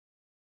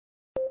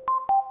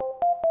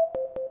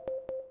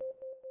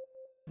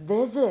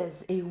This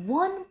is a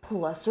One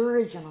Plus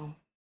original.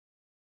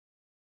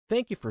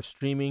 Thank you for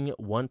streaming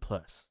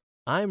OnePlus.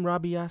 I'm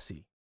Robbie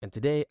Yassi, and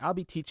today I'll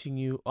be teaching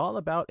you all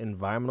about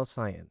environmental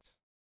science.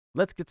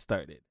 Let's get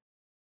started.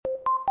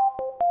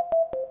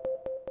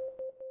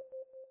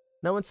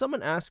 Now, when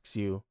someone asks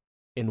you,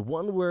 in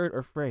one word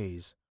or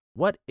phrase,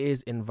 what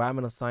is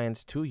environmental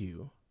science to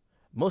you?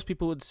 Most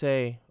people would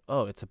say,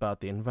 oh, it's about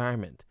the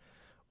environment,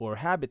 or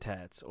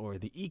habitats, or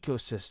the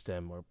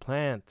ecosystem, or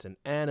plants and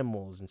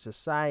animals and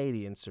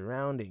society and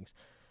surroundings,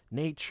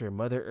 nature,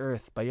 Mother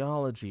Earth,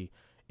 biology,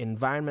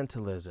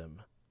 environmentalism,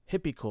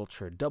 hippie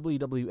culture,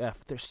 WWF.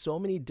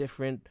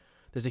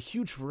 There's a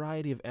huge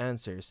variety of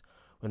answers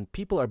when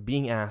people are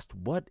being asked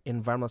what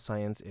environmental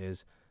science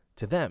is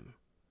to them.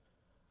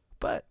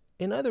 But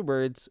in other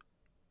words,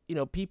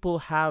 people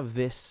have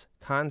this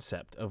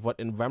concept of what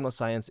environmental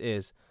science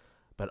is,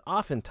 but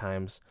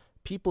oftentimes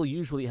people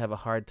usually have a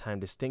hard time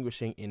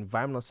distinguishing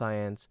environmental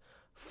science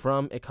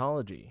from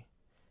ecology.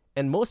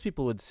 And most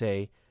people would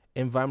say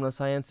environmental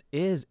science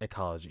is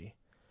ecology.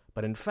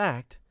 But in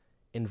fact,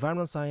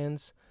 environmental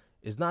science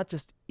is not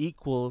just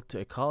equal to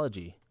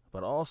ecology,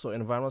 but also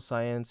environmental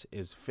science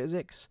is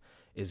physics,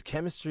 is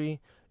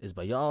chemistry, is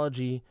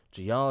biology,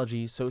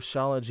 geology,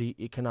 sociology,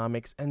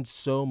 economics, and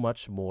so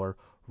much more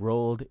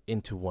rolled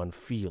into one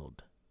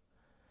field.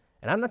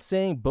 And I'm not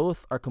saying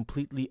both are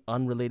completely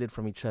unrelated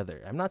from each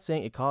other. I'm not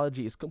saying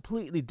ecology is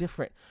completely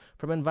different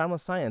from environmental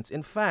science.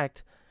 In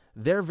fact,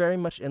 they're very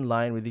much in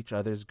line with each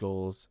other's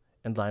goals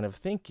and line of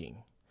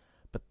thinking.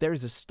 But there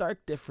is a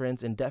stark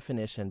difference in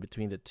definition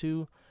between the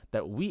two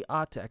that we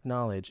ought to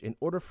acknowledge in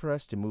order for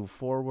us to move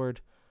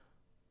forward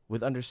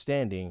with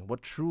understanding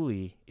what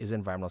truly is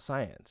environmental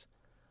science.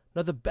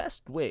 Now, the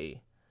best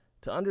way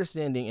to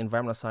understanding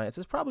environmental science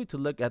is probably to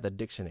look at the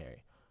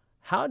dictionary.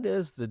 How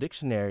does the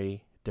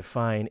dictionary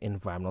define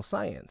environmental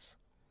science?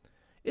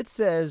 It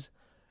says,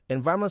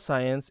 environmental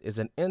science is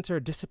an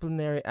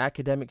interdisciplinary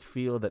academic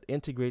field that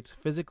integrates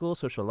physical,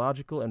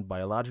 sociological, and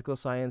biological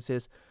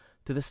sciences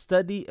to the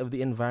study of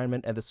the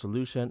environment and the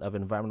solution of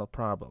environmental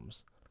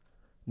problems.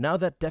 Now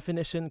that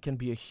definition can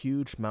be a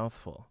huge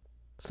mouthful.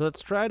 So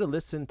let's try to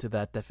listen to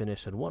that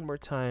definition one more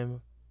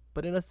time,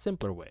 but in a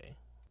simpler way.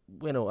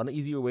 An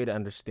easier way to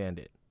understand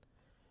it.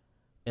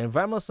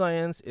 Environmental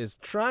science is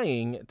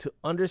trying to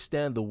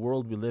understand the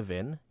world we live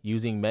in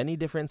using many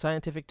different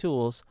scientific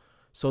tools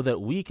so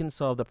that we can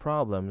solve the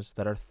problems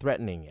that are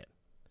threatening it.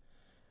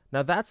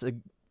 Now that's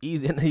an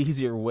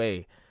easier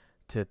way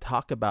to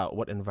talk about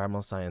what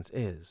environmental science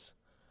is.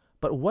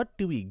 But what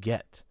do we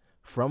get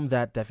from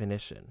that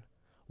definition?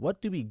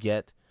 What do we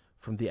get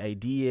from the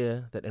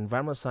idea that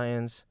environmental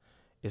science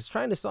is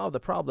trying to solve the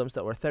problems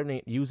that we're threatening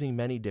it using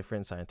many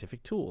different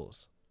scientific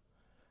tools?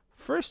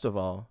 First of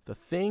all, the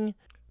thing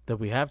that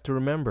we have to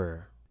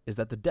remember is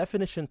that the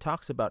definition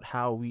talks about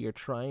how we are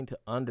trying to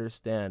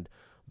understand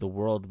the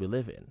world we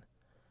live in.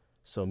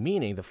 So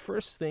meaning the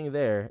first thing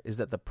there is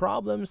that the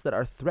problems that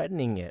are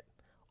threatening it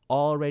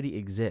already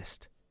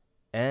exist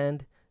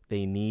and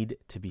they need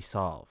to be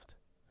solved.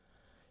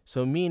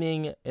 So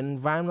meaning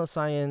environmental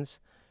science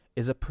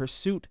is a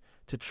pursuit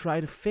to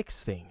try to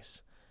fix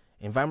things.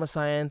 Environmental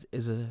science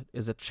is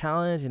a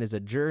challenge and is a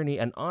journey,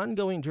 an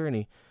ongoing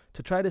journey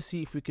to try to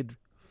see if we could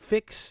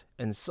fix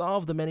and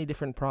solve the many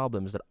different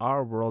problems that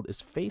our world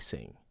is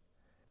facing.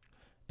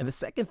 And the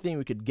second thing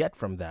we could get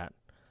from that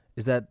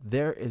is that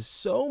there is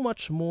so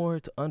much more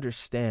to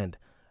understand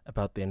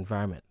about the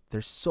environment.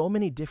 There's so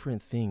many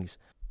different things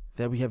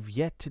that we have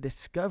yet to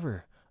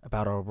discover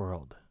about our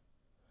world.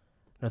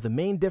 Now, the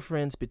main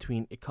difference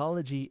between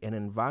ecology and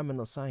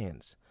environmental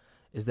science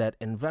is that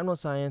environmental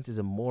science is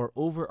a more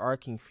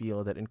overarching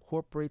field that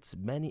incorporates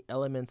many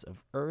elements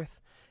of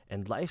earth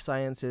and life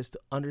sciences to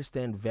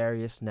understand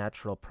various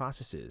natural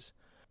processes.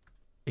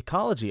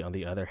 Ecology, on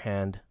the other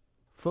hand,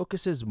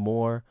 focuses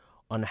more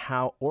on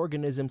how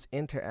organisms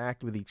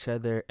interact with each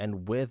other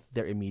and with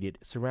their immediate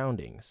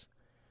surroundings.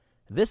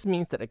 This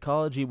means that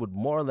ecology would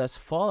more or less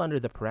fall under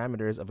the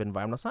parameters of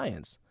environmental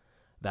science.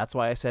 That's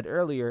why I said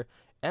earlier,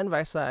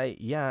 envisi,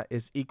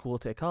 is equal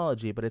to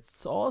ecology, but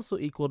it's also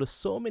equal to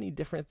so many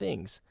different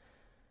things.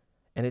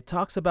 And it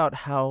talks about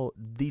how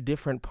the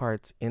different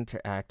parts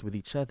interact with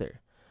each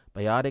other.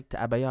 Biotic to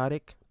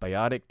abiotic,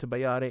 biotic to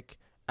biotic,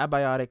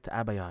 abiotic to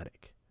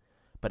abiotic.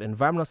 But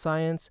environmental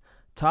science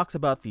talks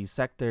about these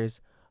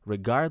sectors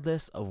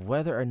regardless of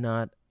whether or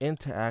not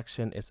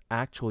interaction is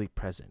actually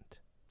present.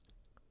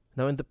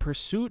 Now, in the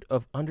pursuit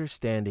of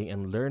understanding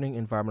and learning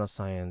environmental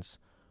science,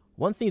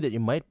 one thing that you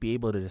might be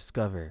able to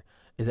discover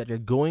is that you're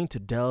going to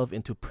delve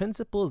into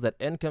principles that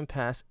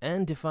encompass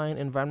and define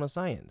environmental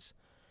science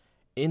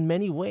in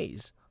many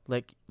ways,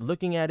 like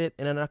looking at it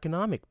in an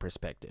economic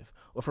perspective,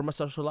 or from a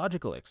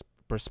sociological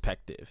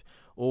perspective,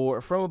 or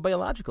from a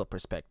biological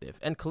perspective.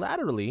 And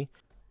collaterally,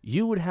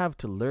 you would have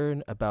to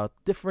learn about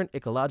different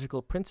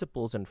ecological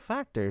principles and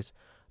factors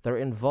that are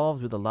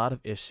involved with a lot of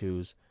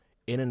issues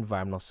in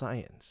environmental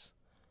science.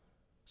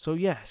 So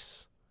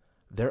yes,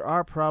 there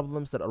are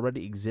problems that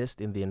already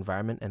exist in the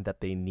environment and that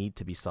they need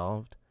to be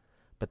solved.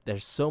 but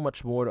there's so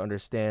much more to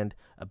understand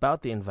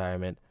about the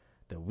environment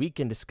that we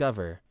can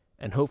discover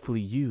and hopefully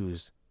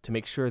use to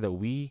make sure that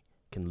we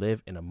can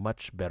live in a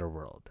much better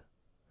world.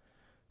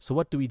 So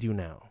what do we do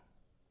now?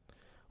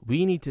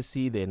 We need to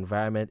see the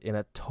environment in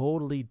a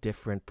totally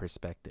different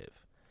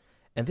perspective.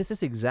 And this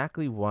is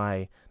exactly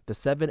why the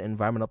 7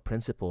 environmental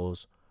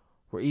principles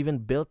were even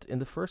built in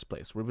the first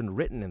place, were even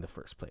written in the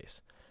first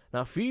place.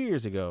 Now, a few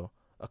years ago,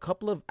 a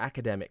couple of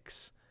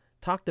academics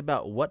talked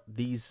about what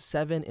these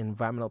 7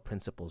 environmental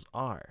principles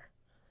are.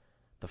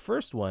 The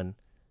first one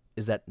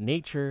is that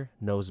nature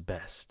knows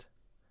best.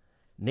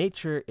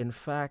 Nature, in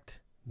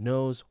fact,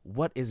 knows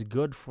what is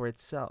good for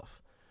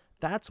itself.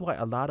 That's why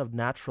a lot of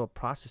natural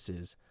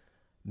processes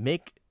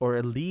make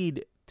or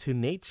lead to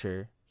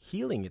nature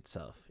healing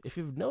itself. If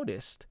you've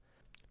noticed,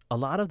 a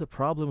lot of the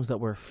problems that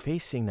we're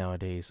facing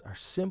nowadays are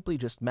simply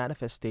just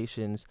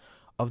manifestations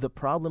of the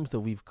problems that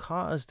we've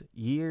caused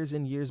years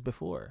and years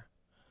before.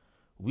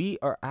 We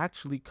are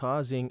actually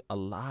causing a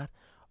lot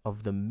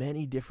of the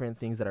many different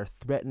things that are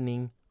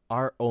threatening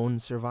our own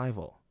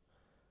survival.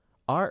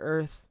 Our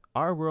Earth,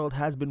 our world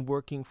has been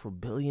working for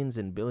billions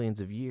and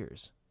billions of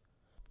years.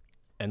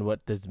 And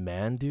what does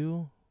man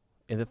do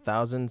in the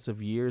thousands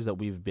of years that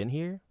we've been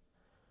here?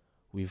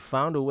 We've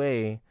found a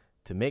way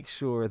to make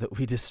sure that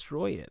we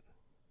destroy it.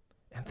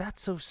 And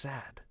that's so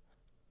sad.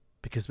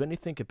 Because when you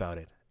think about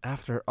it,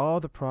 after all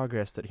the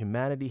progress that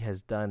humanity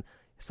has done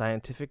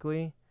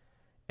scientifically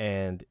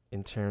and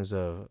in terms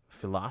of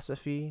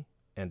philosophy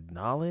and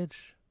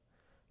knowledge,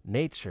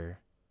 nature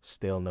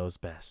still knows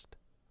best.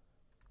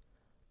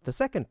 The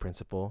second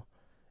principle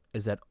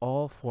is that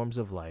all forms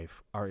of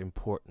life are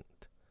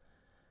important.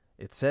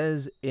 It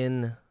says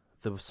in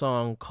the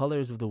song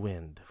Colors of the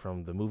Wind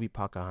from the movie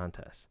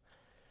Pocahontas,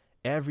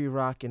 every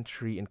rock and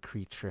tree and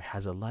creature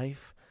has a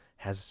life,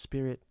 has a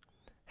spirit,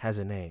 has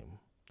a name.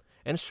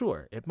 And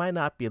sure, it might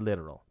not be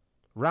literal.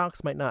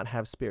 Rocks might not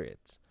have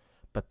spirits,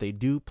 but they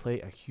do play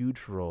a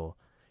huge role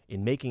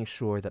in making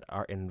sure that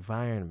our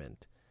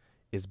environment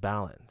is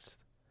balanced.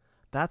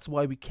 That's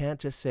why we can't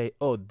just say,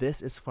 oh,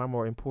 this is far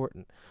more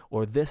important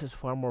or this is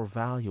far more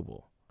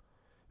valuable.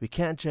 We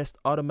can't just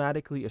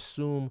automatically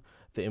assume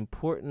the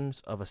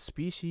importance of a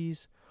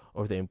species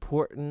or the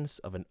importance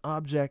of an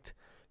object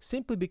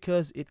simply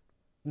because it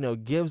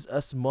gives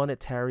us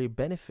monetary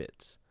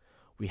benefits.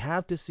 We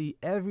have to see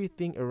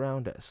everything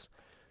around us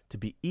to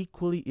be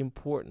equally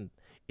important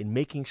in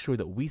making sure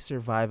that we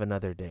survive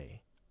another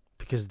day.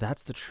 Because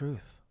that's the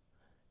truth.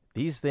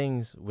 These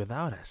things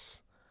without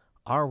us,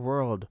 our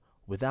world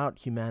without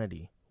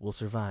humanity will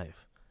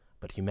survive.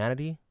 But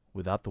humanity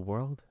without the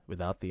world,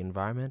 without the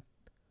environment,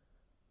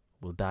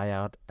 will die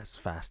out as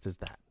fast as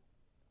that.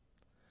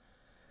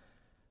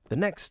 The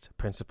next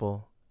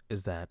principle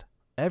is that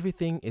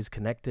everything is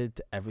connected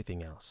to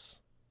everything else.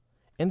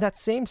 In that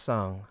same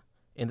song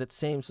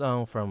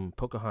from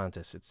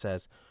Pocahontas, it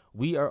says,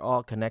 we are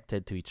all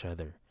connected to each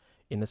other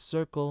in a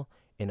circle,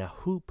 in a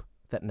hoop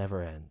that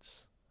never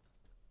ends.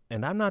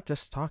 And I'm not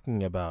just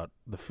talking about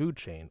the food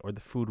chain or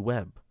the food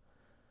web.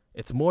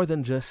 It's more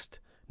than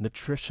just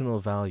nutritional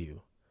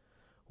value.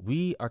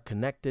 We are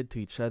connected to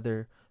each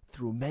other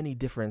through many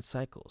different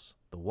cycles.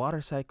 The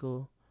water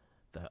cycle,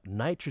 the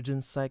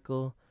nitrogen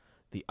cycle,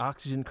 the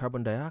oxygen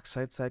carbon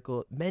dioxide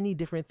cycle. Many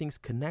different things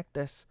connect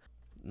us,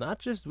 not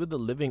just with the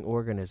living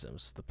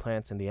organisms, the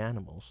plants and the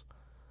animals,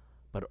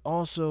 but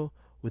also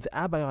with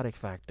abiotic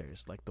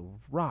factors like the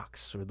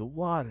rocks or the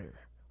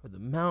water or the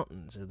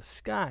mountains or the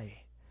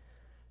sky.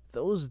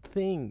 Those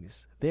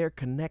things, they're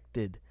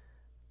connected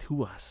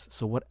to us.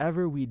 So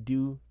whatever we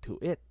do to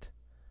it,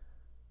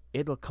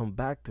 it'll come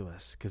back to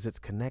us because it's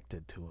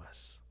connected to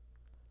us.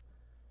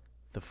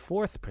 The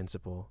fourth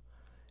principle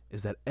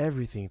is that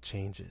everything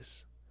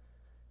changes.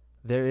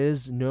 There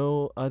is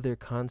no other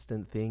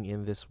constant thing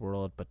in this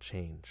world but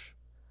change.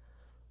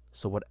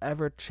 So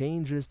whatever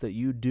changes that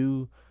you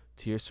do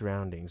to your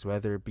surroundings,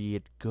 whether be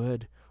it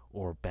good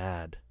or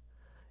bad,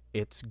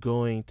 it's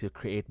going to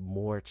create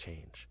more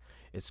change.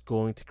 It's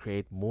going to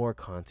create more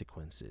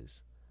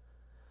consequences.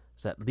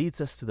 So that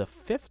leads us to the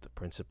fifth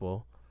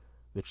principle,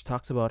 which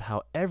talks about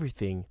how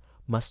everything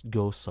must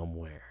go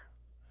somewhere.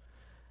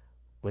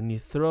 When you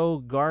throw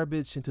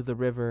garbage into the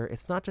river,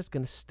 it's not just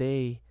going to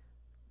stay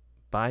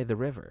by the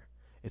river.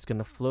 It's going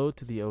to flow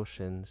to the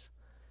oceans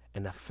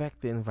and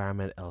affect the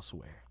environment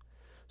elsewhere.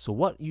 So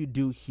what you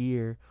do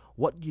here,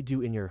 what you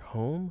do in your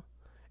home,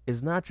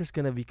 is not just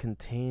going to be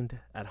contained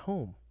at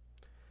home.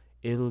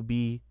 It'll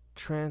be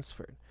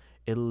transferred.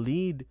 It'll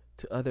lead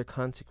to other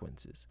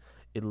consequences.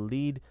 It'll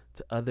lead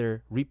to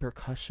other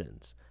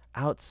repercussions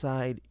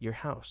outside your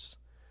house.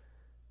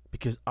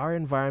 Because our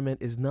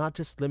environment is not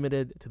just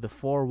limited to the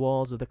 4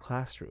 walls of the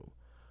classroom.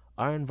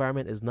 Our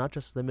environment is not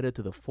just limited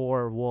to the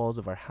 4 walls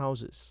of our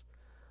houses,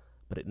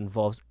 but it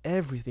involves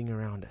everything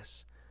around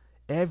us.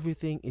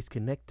 Everything is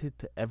connected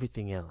to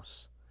everything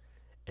else.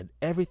 And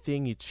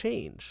everything you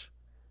change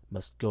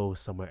must go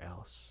somewhere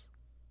else.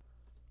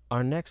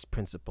 Our next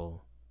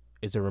principle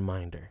is a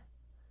reminder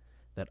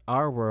that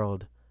our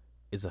world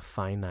is a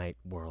finite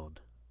world.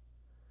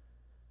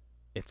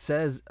 It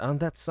says on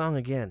that song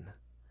again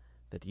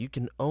that you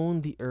can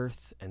own the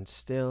earth and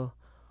still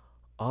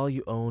all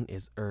you own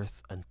is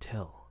earth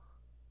until.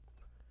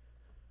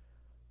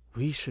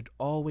 We should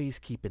always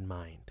keep in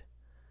mind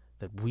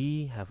that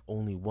we have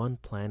only one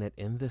planet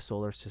in the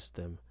solar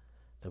system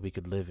that we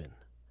could live in,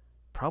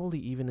 probably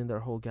even in our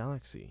whole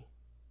galaxy.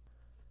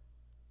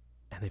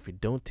 And if we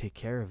don't take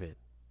care of it,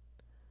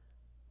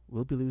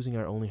 we'll be losing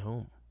our only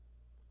home.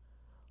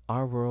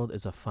 Our world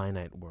is a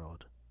finite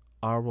world.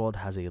 Our world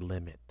has a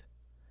limit.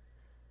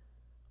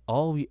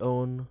 All we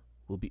own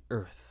will be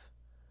Earth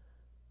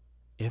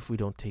if we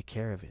don't take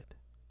care of it.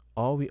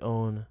 All we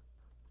own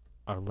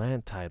are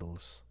land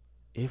titles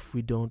if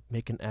we don't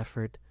make an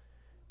effort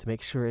to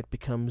make sure it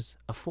becomes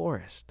a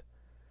forest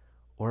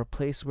or a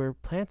place where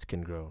plants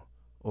can grow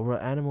or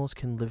where animals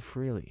can live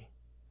freely.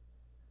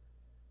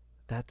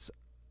 That's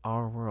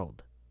our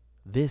world.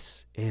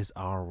 This is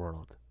our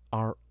world,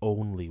 our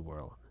only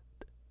world.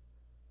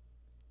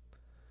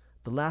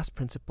 The last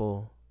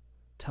principle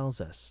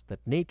tells us that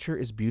nature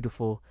is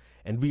beautiful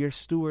and we are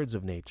stewards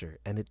of nature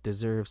and it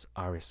deserves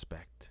our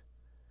respect.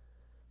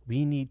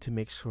 We need to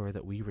make sure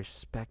that we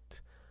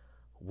respect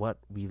what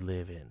we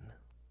live in.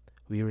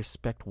 We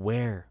respect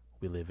where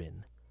we live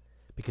in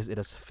because it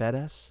has fed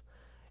us,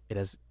 it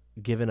has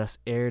given us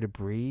air to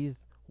breathe,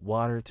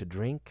 water to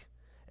drink,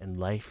 and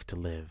life to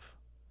live.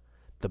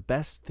 The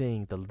best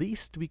thing, the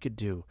least we could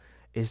do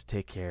is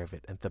take care of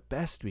it, and the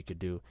best we could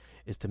do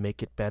is to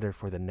make it better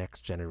for the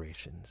next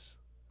generations.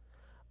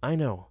 I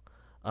know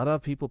a lot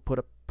of people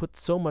put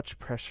so much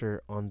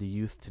pressure on the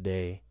youth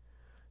today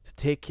to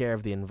take care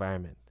of the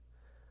environment.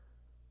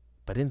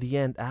 But in the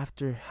end,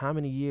 after how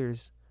many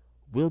years,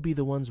 we'll be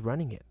the ones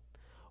running it.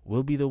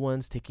 We'll be the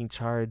ones taking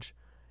charge,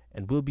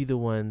 and we'll be the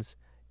ones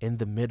in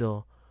the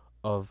middle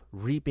of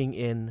reaping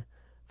in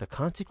the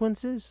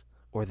consequences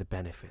or the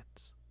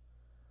benefits.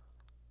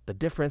 The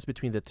difference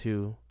between the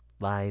two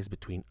lies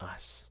between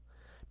us,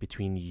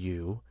 between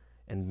you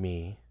and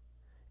me,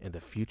 and the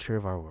future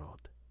of our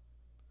world.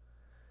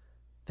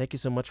 Thank you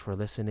so much for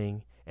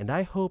listening, and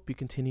I hope you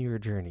continue your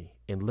journey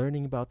in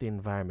learning about the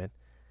environment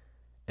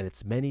and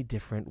its many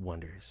different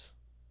wonders.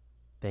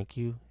 Thank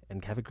you,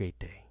 and have a great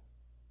day.